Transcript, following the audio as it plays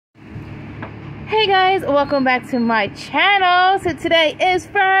Hey guys, welcome back to my channel. So today is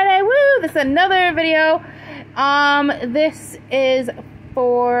Friday. Woo! This is another video. This is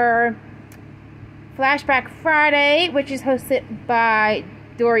for Flashback Friday, which is hosted by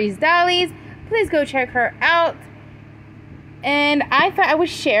Dory's Dollies. Please go check her out. And I thought I would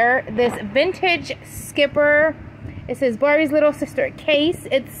share this vintage Skipper. It says Barbie's little sister case.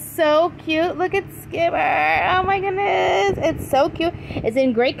 It's so cute. Look at Skipper. Oh my goodness. It's so cute. It's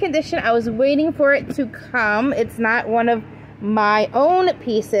in great condition. I was waiting for it to come. It's not one of my own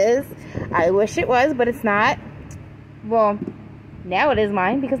pieces. I wish it was, but it's not. Well, now it is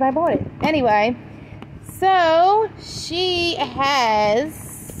mine because I bought it. Anyway, so she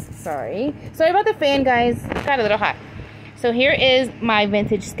has... Sorry about the fan, guys. Got a little hot. So here is my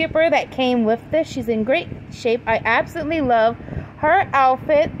vintage Skipper that came with this. She's in great shape. I absolutely love her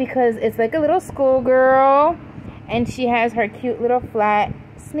outfit because it's like a little schoolgirl. And she has her cute little flat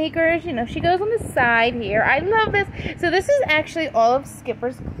sneakers. You know, she goes on the side here. I love this. So this is actually all of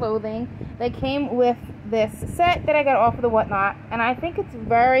Skipper's clothing that came with this set that I got off of the Whatnot. And I think it's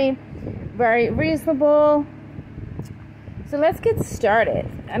very, very reasonable. So let's get started.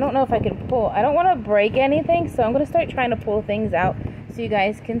 I don't know if I can pull. I don't want to break anything, so I'm going to start trying to pull things out so you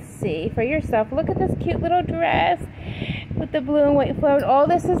guys can see for yourself. Look at this cute little dress with the blue and white flowers. All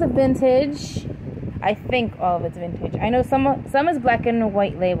this is a vintage. I think all of it's vintage. I know some is black and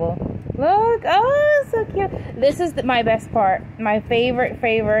white label. Look, oh, so cute. This is my best part. My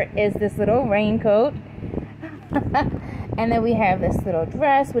favorite is this little raincoat. And then we have this little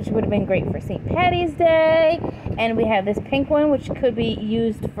dress, which would have been great for St. Patty's Day. And we have this pink one, which could be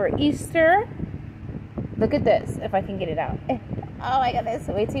used for Easter. Look at this, if I can get it out. Oh my goodness,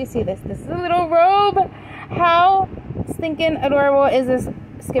 wait till you see this. This is a little robe. How stinking adorable is this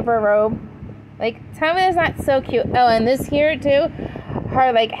Skipper robe? Like, tell me it's not so cute. Oh, and this here too,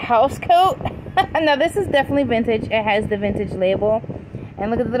 her like house coat. Now this is definitely vintage. It has the vintage label.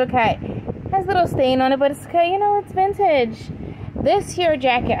 And look at the little cat. It has a little stain on it, but it's okay. You know, it's vintage. This here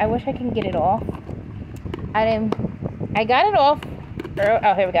jacket, I wish I can get it off. I got it off.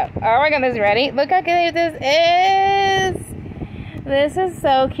 Oh, here we go. Oh my goodness, ready? Look how cute this is. This is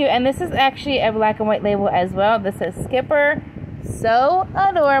so cute. And this is actually a black and white label as well. This says Skipper. So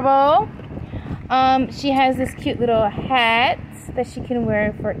adorable. She has this cute little hat that she can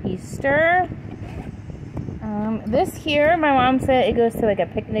wear for Easter. This here, my mom said it goes to like a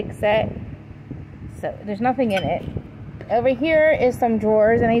picnic set. So there's nothing in it. Over here is some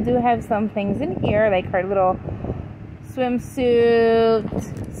drawers, and I do have some things in here, like her little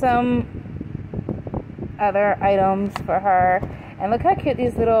swimsuit, some other items for her. And look how cute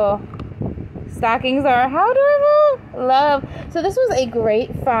these little stockings are. How adorable! Love. So this was a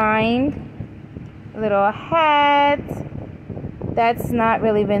great find. Little hat. That's not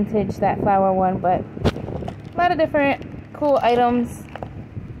really vintage, that flower one, but a lot of different cool items.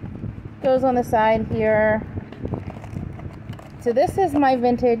 Goes on the side here. So this is my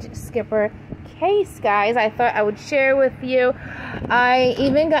vintage Skipper case, guys. I thought I would share with you. I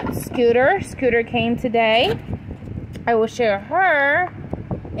even got Scooter. Scooter came today. I will share her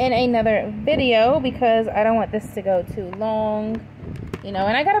in another video because I don't want this to go too long. You know,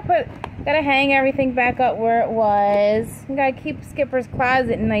 and I gotta hang everything back up where it was. I gotta keep Skipper's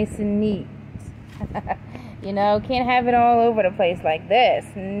closet nice and neat. You know, can't have it all over the place like this.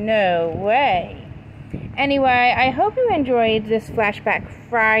 No way. Anyway, I hope you enjoyed this Flashback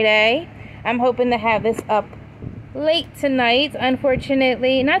Friday. I'm hoping to have this up late tonight.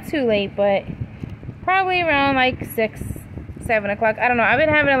 Unfortunately, not too late, but probably around like 6, 7 o'clock. I don't know. I've been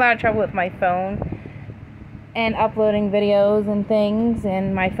having a lot of trouble with my phone and uploading videos and things,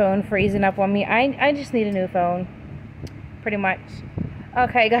 and my phone freezing up on me. I just need a new phone, pretty much.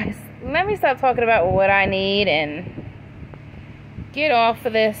 Okay, guys, let me stop talking about what I need and get off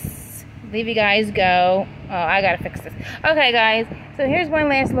of this. Leave you guys go. Oh, I gotta fix this. Okay, guys, so here's one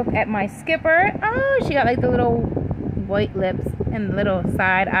last look at my Skipper. Oh, she got like the little white lips and the little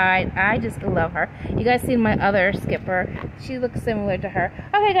side eye. I just love her. You guys seen my other Skipper. She looks similar to her.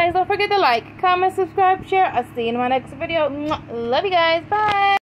 Okay, guys, don't forget to like, comment, subscribe, share. I'll see you in my next video. Love you guys. Bye.